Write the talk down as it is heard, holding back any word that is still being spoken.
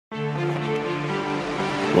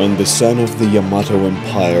When the sun of the Yamato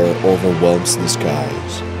Empire overwhelms the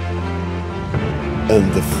skies, and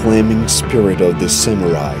the flaming spirit of the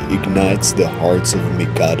samurai ignites the hearts of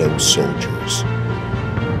Mikado's soldiers,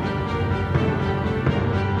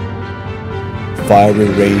 fiery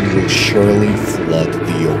rain will surely flood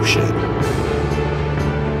the ocean.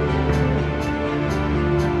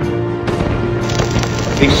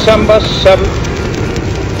 December 7th,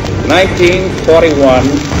 1941,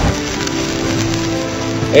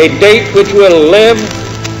 a date which will live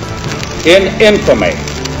in infamy.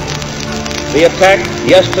 The attack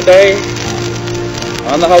yesterday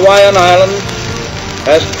on the Hawaiian Islands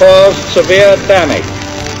has caused severe damage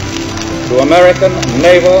to American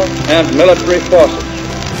naval and military forces.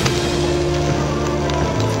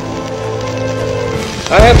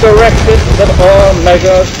 I have directed that all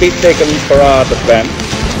measures be taken for our defense.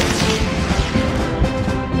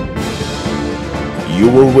 You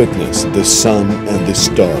will witness the sun and the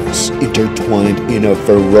stars intertwined in a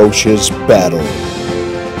ferocious battle.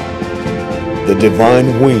 The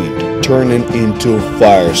divine wind turning into a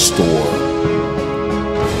firestorm.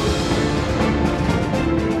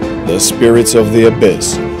 The spirits of the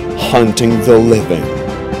abyss hunting the living.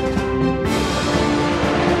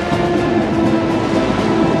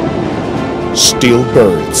 Steel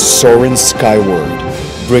birds soaring skyward,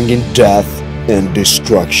 bringing death and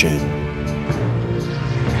destruction.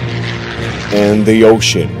 And the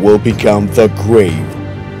ocean will become the grave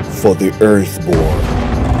for the earthborn.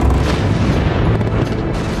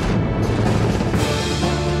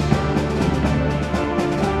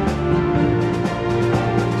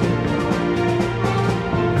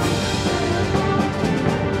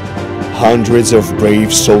 Hundreds of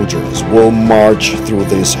brave soldiers will march through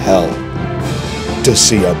this hell to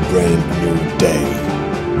see a brand new day.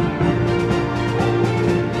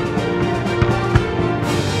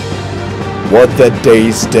 What that day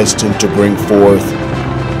is destined to bring forth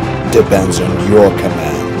depends on your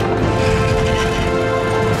command.